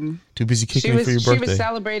 Too busy kicking it for your birthday. She was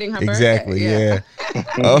celebrating her birthday. Exactly, yeah.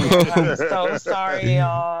 I'm so sorry,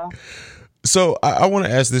 y'all. So I want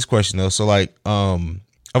to ask this question, though. So, like,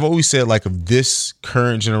 I've always said, like, of this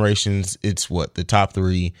current generation's, it's what, the top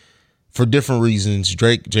three for different reasons: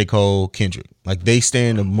 Drake, J. Cole, Kendrick. Like, they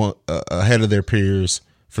stand ahead of their peers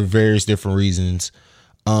for various different reasons.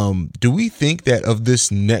 Do we think that of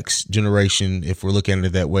this next generation, if we're looking at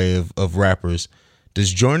it that way, of rappers,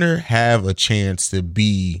 does Joyner have a chance to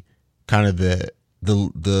be kind of the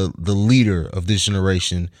leader of this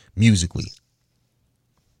generation musically?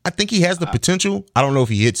 I think he has the potential. I don't know if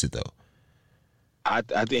he hits it, though. I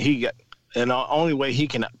think he got, and the only way he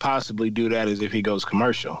can possibly do that is if he goes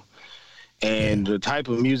commercial. And the type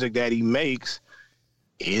of music that he makes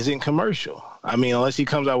isn't commercial. I mean, unless he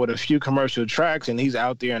comes out with a few commercial tracks and he's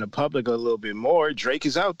out there in the public a little bit more, Drake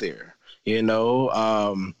is out there, you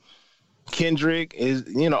know. Kendrick is,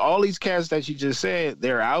 you know, all these cats that you just said,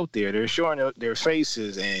 they're out there. They're showing their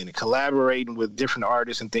faces and collaborating with different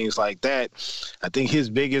artists and things like that. I think his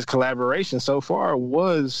biggest collaboration so far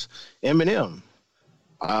was Eminem.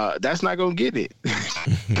 That's not going to get it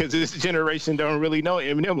because this generation don't really know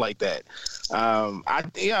Eminem like that.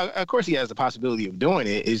 Of course he has the possibility of doing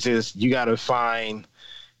it. It's just you got to find,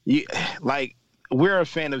 like, we're a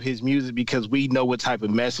fan of his music because we know what type of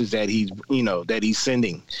message that he's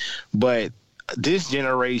sending. But this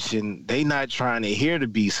generation, they not trying to hear the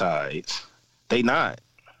B-sides. They not.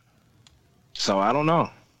 So I don't know.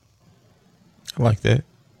 I like that.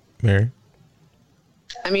 Mary?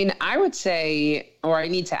 I mean, I would say, or I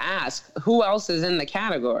need to ask, who else is in the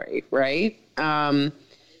category, right?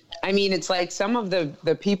 I mean, it's like some of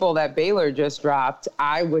the people that Baylor just dropped,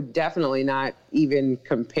 I would definitely not even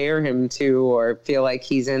compare him to or feel like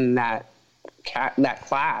he's in that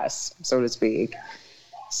class, so to speak.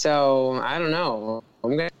 So I don't know.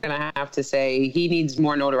 I'm going to have to say he needs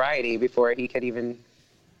more notoriety before he could even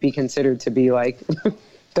be considered to be like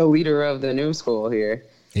the leader of the new school here.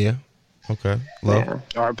 Yeah. Okay. Yeah.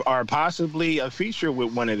 Or possibly a feature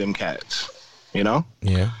with one of them cats, you know?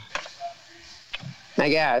 Yeah. I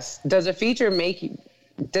guess. Does a feature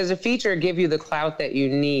give you the clout that you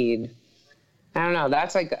need? I don't know.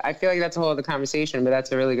 That's like, I feel like that's a whole other conversation, but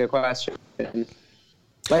that's a really good question.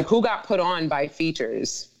 Like, who got put on by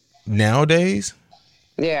features? Nowadays?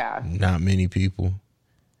 Yeah. Not many people.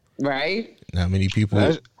 Right? Not many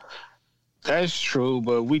people. That's true,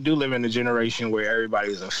 but we do live in a generation where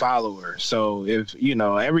everybody's a follower. So if, you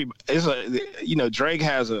know, Drake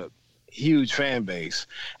has a huge fan base,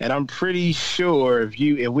 and I'm pretty sure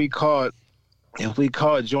if we caught if we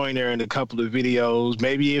caught Joyner in a couple of videos,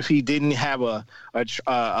 maybe if he didn't have a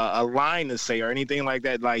line to say or anything like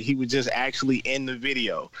that, like he was just actually in the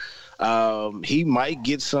video, he might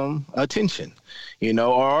get some attention, you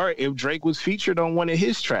know. Or if Drake was featured on one of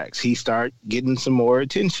his tracks, he start getting some more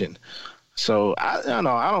attention. So I don't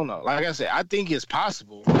know. Like I said, I think it's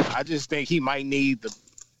possible. I just think he might need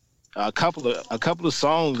a couple of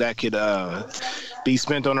songs that could be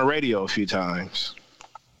spent on the radio a few times.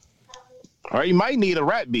 Or you might need a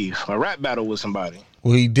rap battle with somebody.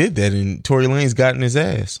 Well, he did that, and Tory Lanez got in his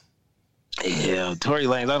ass. Yeah, Tory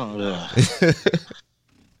Lanez, I don't know.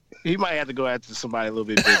 He might have to go after somebody a little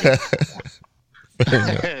bit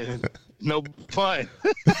bigger. No fun.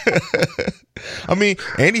 I mean,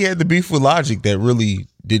 and he had the beef with Logic that really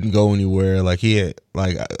didn't go anywhere. Like he had,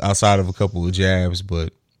 like, outside of a couple of jabs,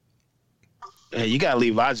 but hey, you gotta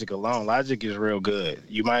leave Logic alone. Logic is real good.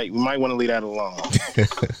 You might want to leave that alone.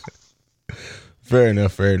 Fair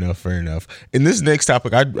enough. In this next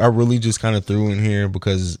topic, I really just kind of threw in here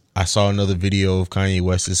because I saw another video of Kanye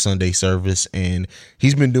West's Sunday service, and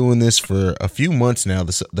he's been doing this for a few months now,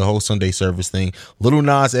 the whole Sunday service thing. Lil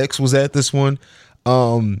Nas X was at this one.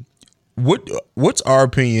 What's our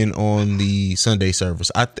opinion on the Sunday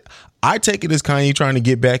service? I take it as Kanye trying to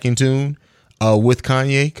get back in tune with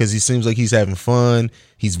Kanye, because he seems like he's having fun.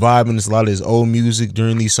 He's vibing. It's a lot of his old music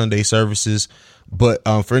during these Sunday services. But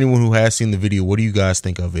for anyone who has seen the video, what do you guys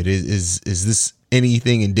think of it? Is this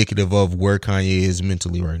anything indicative of where Kanye is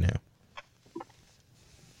mentally right now?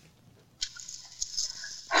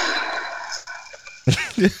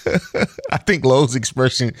 I think Lowe's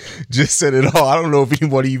expression just said it all. I don't know if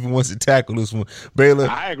anybody even wants to tackle this one. Baylor,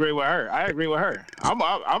 I agree with her. I'm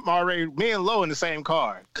already, me and Lowe in the same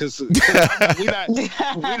car, because we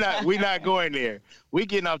not going there. We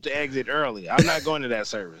getting off the exit early. I'm not going to that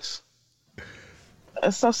service.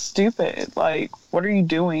 It's so stupid. Like, what are you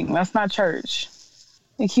doing? That's not church.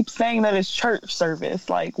 You keep saying that it's church service.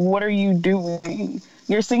 Like, what are you doing?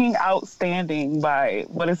 You're singing Outstanding by,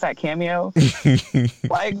 what is that, Cameo?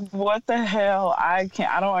 Like, what the hell? I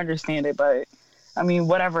don't understand it, but I mean,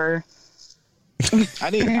 whatever. I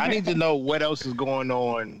need to know what else is going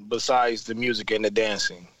on besides the music and the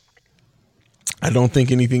dancing. I don't think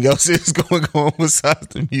anything else is going on besides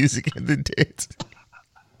the music and the dancing.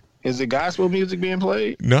 Is it gospel music being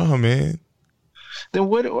played? No, man. Then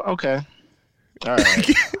what? Okay. All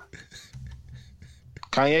right.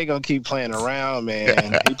 Kanye gonna keep playing around,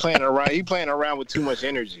 man. He playing around with too much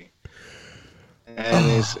energy.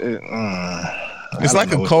 And it's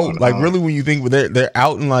like a cult. Like, really, when you think they're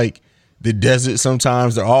out in like the desert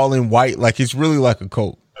sometimes, they're all in white. Like, it's really like a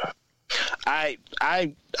cult. I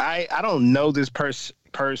don't know this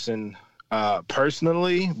person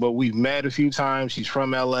personally, but we've met a few times. She's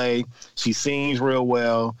from LA. She sings real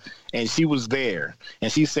well, and she was there,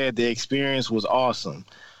 and she said the experience was awesome.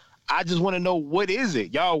 I just want to know, what is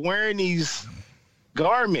it? Y'all wearing these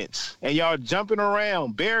garments and y'all jumping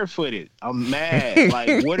around barefooted. I'm mad.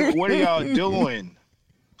 Like, what are y'all doing?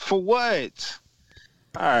 For what?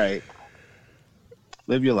 All right.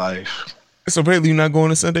 Live your life. So, Bailey, you're not going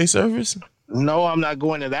to Sunday service? No, I'm not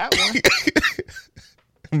going to that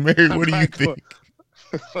one. Mary, what do you think?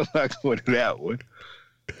 I'm not going to that one.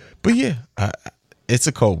 But yeah, it's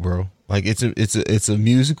a cult, bro. Like, it's a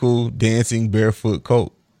musical dancing barefoot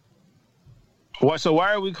cult. What? So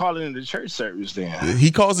why are we calling it a church service then? He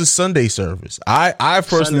calls it Sunday service. I've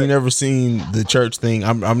personally never seen the church thing.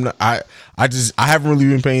 I haven't really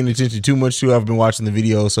been paying attention too much to it. I've been watching the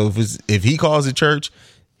video. So if he calls it church,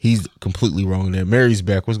 he's completely wrong there. Mary's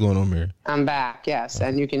back. What's going on, Mary? I'm back, yes.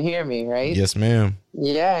 And you can hear me, right? Yes, ma'am.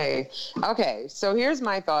 Yay. Okay, so here's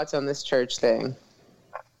my thoughts on this church thing.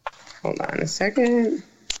 Hold on a second.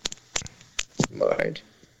 Lord.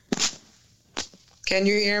 Can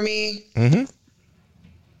you hear me? Mm-hmm.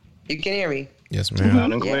 You can hear me? Yes, ma'am.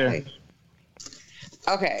 Loud and clear. Yay.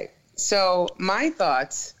 Okay, so my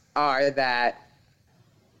thoughts are that,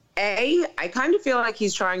 I kind of feel like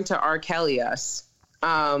he's trying to R. Kelly us.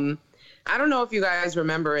 I don't know if you guys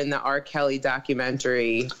remember in the R. Kelly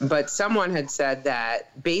documentary, but someone had said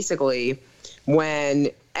that basically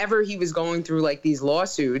whenever he was going through like these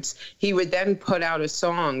lawsuits, he would then put out a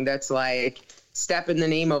song that's like Step in the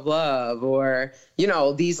Name of Love, or, you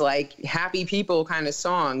know, these like happy people kind of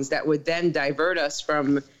songs that would then divert us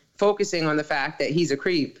from focusing on the fact that he's a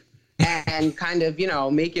creep and kind of, you know,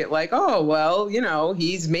 make it like, oh, well, you know,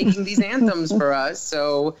 he's making these anthems for us,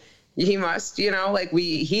 so he must, you know, like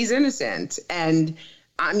he's innocent. And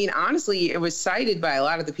I mean, honestly, it was cited by a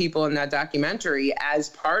lot of the people in that documentary as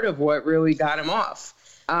part of what really got him off.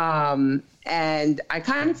 And I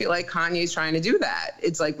kind of feel like Kanye's trying to do that.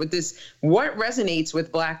 It's like with this, what resonates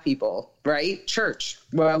with Black people, right? Church.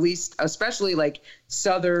 Well, at least, especially like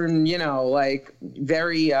Southern, you know, like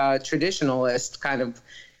very traditionalist kind of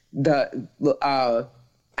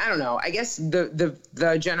I don't know. I guess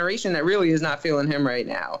the generation that really is not feeling him right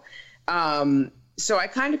now. So I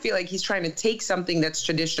kind of feel like he's trying to take something that's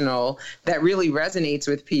traditional that really resonates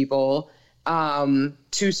with people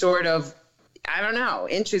to sort of, I don't know,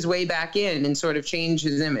 inch his way back in and sort of change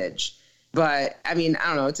his image. But I mean, I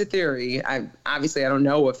don't know. It's a theory. I don't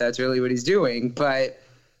know if that's really what he's doing. But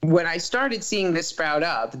when I started seeing this sprout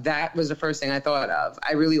up, that was the first thing I thought of.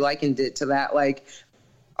 I really likened it to that, like,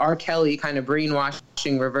 R. Kelly kind of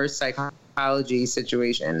brainwashing reverse psychology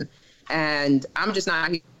situation. And I'm just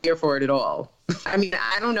not here for it at all. I mean,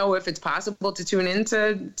 I don't know if it's possible to tune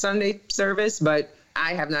into Sunday service, but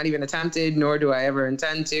I have not even attempted, nor do I ever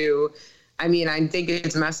intend to. I mean, I think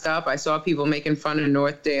it's messed up. I saw people making fun of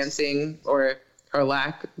North dancing, or her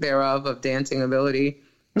lack thereof of dancing ability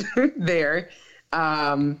there.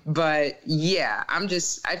 But yeah,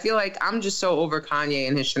 I feel like I'm just so over Kanye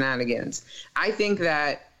and his shenanigans. I think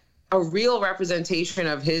that a real representation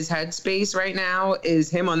of his headspace right now is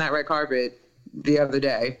him on that red carpet the other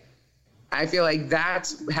day. I feel like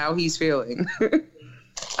that's how he's feeling.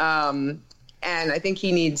 And I think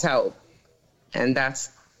he needs help. And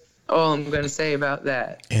that's all I'm going to say about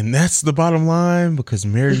that. And that's the bottom line, because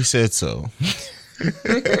Mary said so.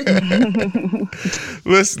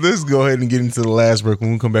 Let's go ahead and get into the last break.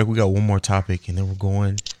 When we come back, we got one more topic, and then we're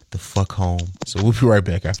going the fuck home. So we'll be right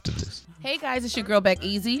back after this. Hey guys, it's your girl Beck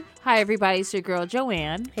Easy. Hi everybody, it's your girl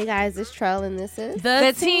Joanne. Hey guys, it's Trell and this is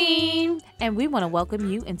The Team. And we want to welcome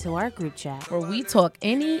you into our group chat, where we talk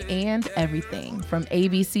any and everything from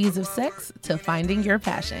ABCs of sex to finding your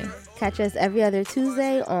passion. Catch us every other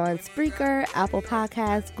Tuesday on Spreaker, Apple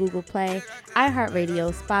Podcasts, Google Play,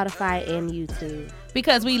 iHeartRadio, Spotify, and YouTube.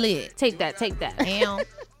 Because we lit. Take that.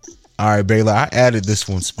 All right, Baylor, I added this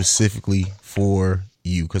one specifically for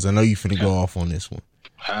you because I know you finna go off on this one.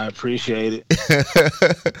 I appreciate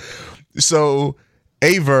it. So,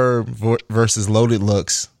 A.Verb versus Loaded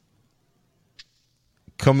Lux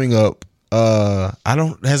coming up.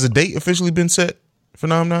 Has a date officially been set for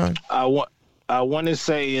 9/9? I want to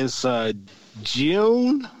say it's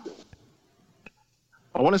June.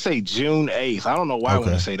 I want to say June 8th. I don't know why I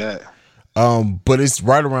want to say that. But it's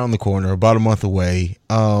right around the corner, about a month away.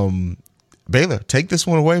 Baylor, take this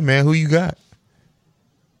one away, man. Who you got?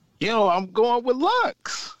 Yo, I'm going with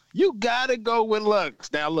Lux. You gotta go with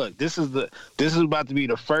Lux. Now, look, this is about to be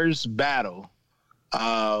the first battle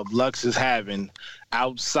Lux is having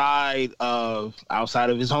outside of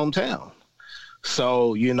his hometown.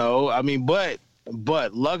 So, you know, I mean, but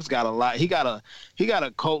Lux got a lot. He got a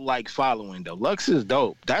cult-like following though. Lux is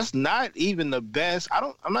dope. That's not even the best.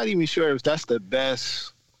 I'm not even sure if that's the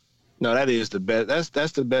best. No, that is the best.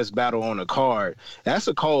 That's the best battle on the card. That's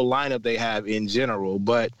a cold lineup they have in general,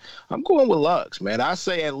 but I'm going with Lux, man. I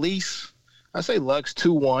say Lux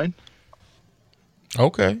 2-1.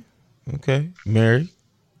 Okay. Mary?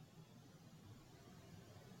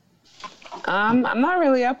 I'm not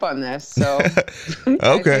really up on this, so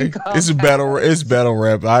okay. It's battle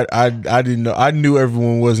rap. I didn't know. I knew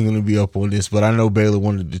everyone wasn't going to be up on this, but I know Baylor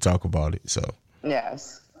wanted to talk about it. So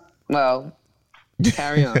yes. Well,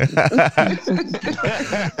 carry on.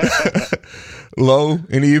 Lo,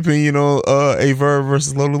 any opinion on A.Verb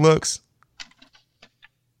versus Loaded Lux?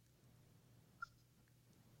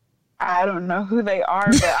 I don't know who they are,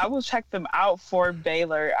 but I will check them out for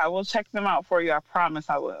Baylor. I will check them out for you. I promise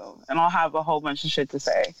I will. And I'll have a whole bunch of shit to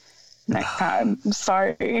say next time. I'm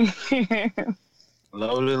sorry.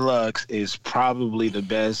 Loaded Lux is probably the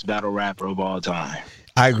best battle rapper of all time.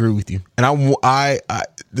 I agree with you. And I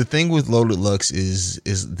the thing with Loaded Lux is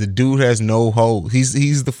the dude has no hold.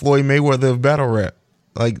 He's the Floyd Mayweather of battle rap.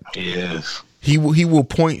 Like, yes. He will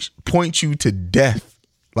point you to death.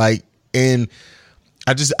 Like, and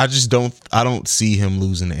I don't see him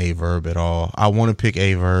losing to A.Verb at all. I want to pick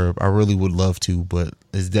A.Verb. I really would love to, but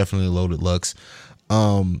it's definitely Loaded Lux.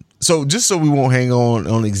 So just so we won't hang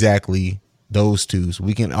on exactly those two, so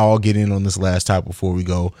we can all get in on this last topic before we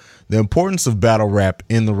go. The importance of battle rap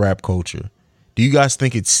in the rap culture. Do you guys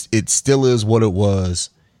think it still is what it was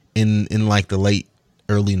in like the late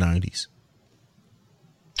early 90s?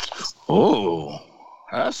 Oh,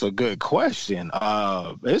 that's a good question.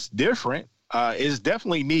 It's different. It's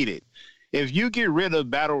definitely needed. If you get rid of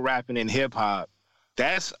battle rapping in hip hop,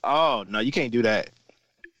 no, you can't do that.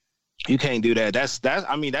 You can't do that. That's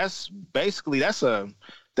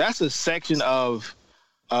a section of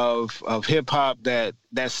hip hop that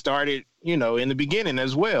started in the beginning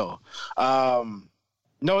as well.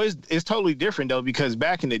 No, it's totally different though, because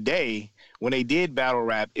back in the day when they did battle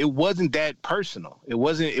rap, it wasn't that personal. It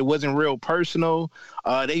wasn't real personal.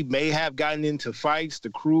 They may have gotten into fights, the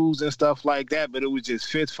crews and stuff like that, but it was just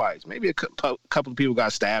fist fights. Maybe a couple of people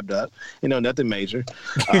got stabbed up, nothing major.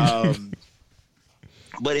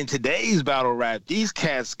 But in today's battle rap, these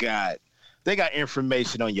cats got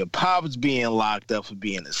information on your pops being locked up for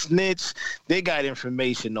being a snitch. They got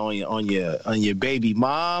information on your baby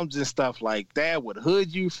moms and stuff like that. What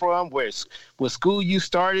hood you from? What school you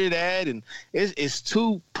started at? And it's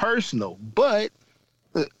too personal, but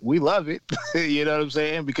we love it. You know what I'm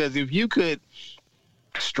saying? Because if you could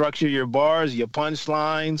structure your bars, your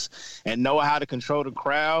punchlines, and know how to control the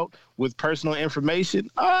crowd with personal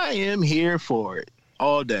information, I am here for it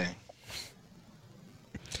all day.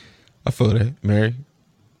 I feel that, Mary.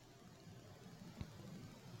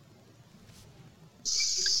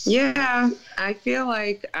 Yeah, I feel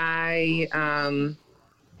like I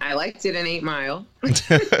liked it in 8 Mile.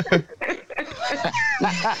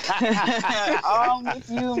 Oh, with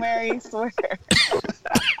you, Mary, swear.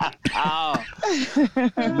 Oh,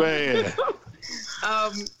 man.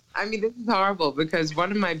 I mean, this is horrible because one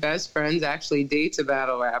of my best friends actually dates a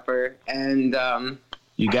battle rapper, and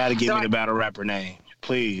you got to give me the battle rapper name,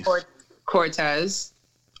 please. Cortez.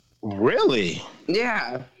 Really?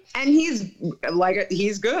 Yeah, and he's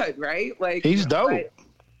good, right? Like, he's dope.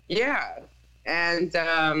 Yeah,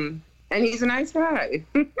 and he's a nice guy.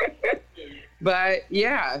 But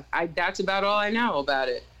yeah, that's about all I know about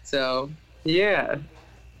it. So yeah.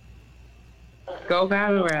 Go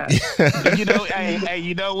battle rap. Hey,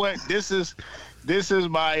 you know what? This is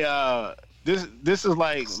my this is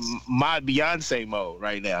like my Beyonce mode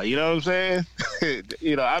right now. You know what I'm saying?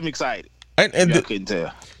 I'm excited. And I couldn't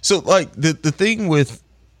tell. So like the thing with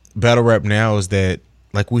battle rap now is that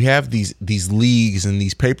like we have these leagues and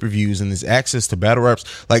these pay-per-views and this access to battle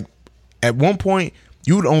raps. Like at one point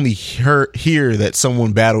you would only hear that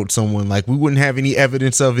someone battled someone. Like we wouldn't have any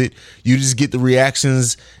evidence of it. You just get the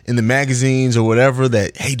reactions in the magazines or whatever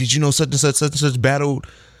that, hey, did you know such and such battled?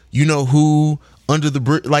 You know who under the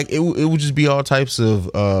bridge? Like it would just be all types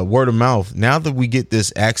of word of mouth. Now that we get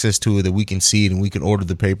this access to it, that we can see it and we can order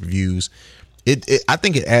the pay-per-views, I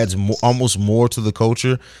think it adds almost more to the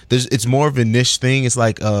culture. It's more of a niche thing. It's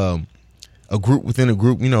like a group within a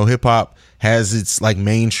group. Hip hop has its like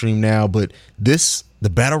mainstream now, but the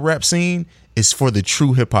battle rap scene is for the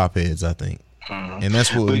true hip hop heads, I think, and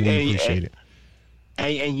that's what we appreciate it.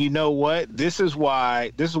 And you know what? This is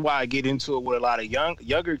why I get into it with a lot of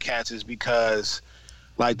younger cats, is because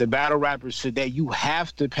like the battle rappers today, you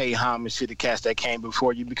have to pay homage to the cats that came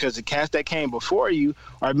before you, because the cats that came before you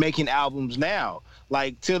are making albums now.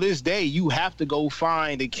 Like till this day, you have to go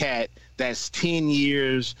find a cat that's 10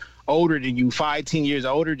 years older than you, 5-10 years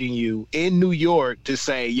older than you in New York to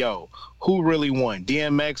say, yo, who really won,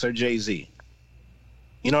 DMX or Jay-Z?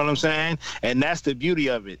 You know what I'm saying? And that's the beauty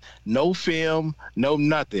of it. No film, no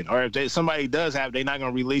nothing. Or if somebody does have, they're not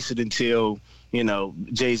going to release it until,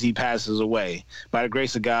 Jay-Z passes away. By the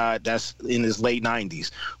grace of God, that's in his late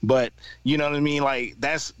 90s. But, you know what I mean? Like,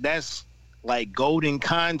 that's like golden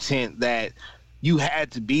content that you had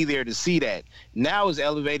to be there to see that. Now it's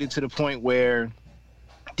elevated to the point where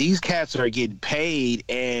these cats are getting paid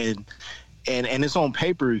and it's on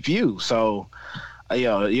pay-per-view. So,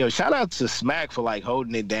 shout out to Smack for like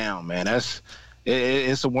holding it down, man.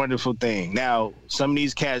 It's a wonderful thing. Now, some of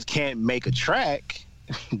these cats can't make a track,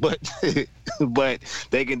 but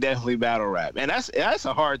they can definitely battle rap, and that's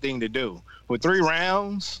a hard thing to do. With 3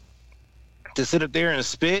 rounds, to sit up there and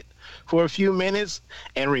spit for a few minutes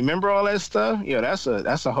and remember all that stuff,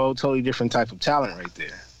 that's a whole totally different type of talent right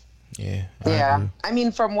there. Yeah. I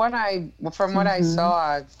mean, from what I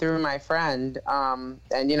saw through my friend, and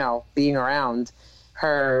being around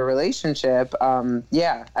her relationship, I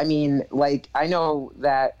mean, like, I know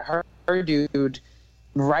that her dude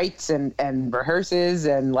writes and rehearses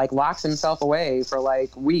and like locks himself away for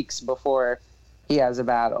like weeks before he has a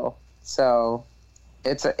battle. So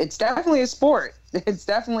it's definitely a sport. It's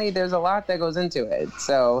definitely, there's a lot that goes into it.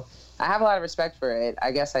 So I have a lot of respect for it.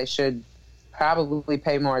 I guess I should probably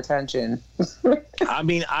pay more attention. I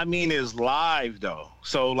mean, it's live though.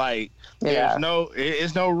 So like, it's no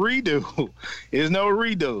redo. It's no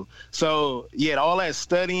redo. So yeah, all that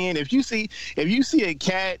studying. If you see a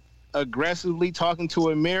cat aggressively talking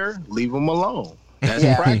to a mirror, leave him alone. That's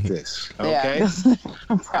practice. Okay.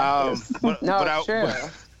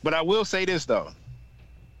 But I will say this though.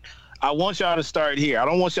 I want y'all to start here.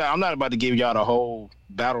 I'm not about to give y'all the whole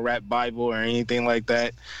battle rap Bible or anything like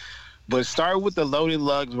that. But start with the Loaded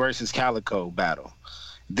Lugs versus Calico battle.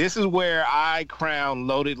 this is where I crown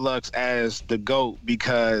Loaded Lux as the GOAT,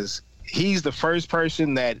 because he's the first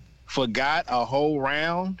person that forgot a whole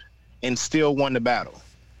round and still won the battle.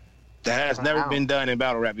 That has never been done in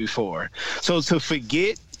battle rap before. So to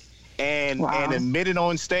forget and admit it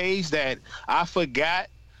on stage that I forgot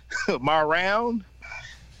my round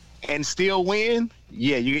and still win,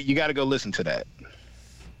 yeah, you got to go listen to that.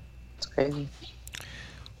 It's crazy.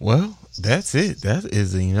 Well, that's it. That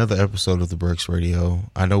is another episode of the B.R.E.A.K.S Radio.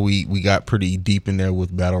 I know we got pretty deep in there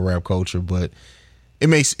with battle rap culture, but it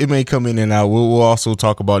may come in and out. We'll also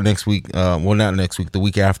talk about next week. Well, not next week, the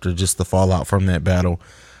week after, just the fallout from that battle.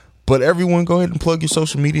 But everyone, go ahead and plug your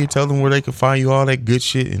social media. Tell them where they can find you, all that good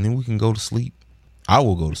shit, and then we can go to sleep. I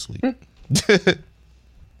will go to sleep.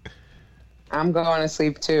 I'm going to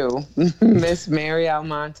sleep too. Miss Mary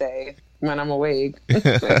Almonte when I'm awake.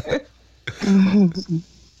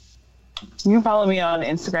 You can follow me on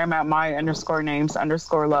Instagram at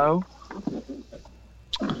my_names_low.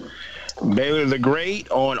 Baylor the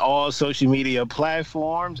Great on all social media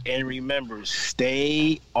platforms. And remember,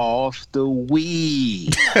 stay off the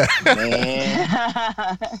weed,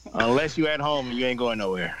 man. Unless you at home and you ain't going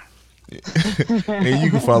nowhere. And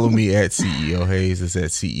you can follow me at CEO Hayes. It's at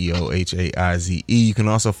CEOHAIZE. You can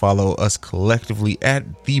also follow us collectively at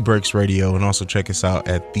The B.R.E.A.K.S Radio, and also check us out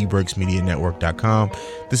at thebreaksmedianetwork.com.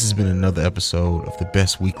 This has been another episode of the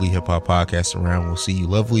best weekly hip hop podcast around. We'll see you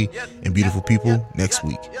lovely and beautiful people next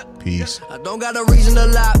week. Peace. I don't got a reason to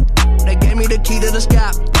lie. They gave me the key to the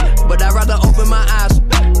sky, but I'd rather open my eyes,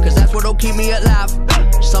 cause that's what'll keep me alive.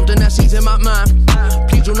 Something that sees in my mind.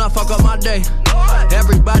 Please do not fuck up my day.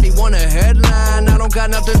 Everybody want a headline, I don't got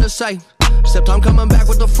nothing to say, except I'm coming back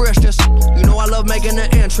with the freshness. You know I love making the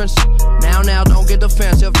entrance. Now, don't get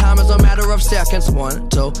defensive. Time is a matter of seconds. 1,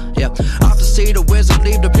 2, yeah. Off to see the wizard,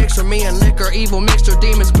 leave the picture. Me and liquor, evil mixture,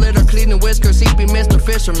 demons glitter, cleaning whiskers. He be Mr.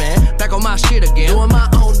 Fisherman, back on my shit again. Doing my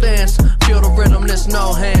own dance, feel the rhythm, there's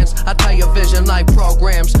no hands. I tell your vision like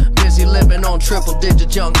programs. Busy living on triple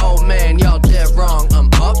digit, young old man. Y'all dead wrong. I'm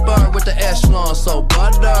upper with the echelon, so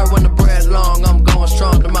butter when the bread long. I'm going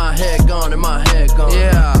strong to my head gone and my head gone.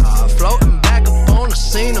 Yeah, floating back up on the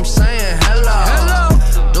scene, I'm saying hello.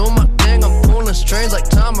 Do my thing, I'm pulling strings like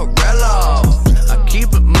Tom Morello. I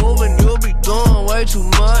keep it moving, you'll be doing way too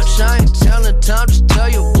much. I ain't telling time, just tell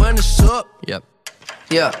you when it's up. Yep.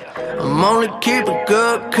 Yeah, I'm only keeping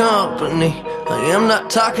good company. I am not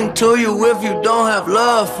talking to you if you don't have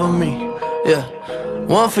love for me. Yeah,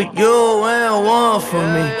 one for you and one for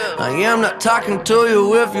me. I am not talking to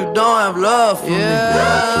you if you don't have love for me.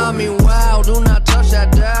 Yeah, I mean, wow, do not touch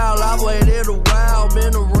that dial. I've waited a while,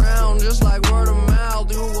 been around just like word of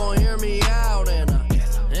mouth. You gon' hear me out, and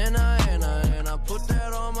I put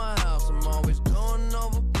that on my house. I'm always going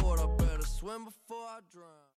overboard. I better swim before I drown.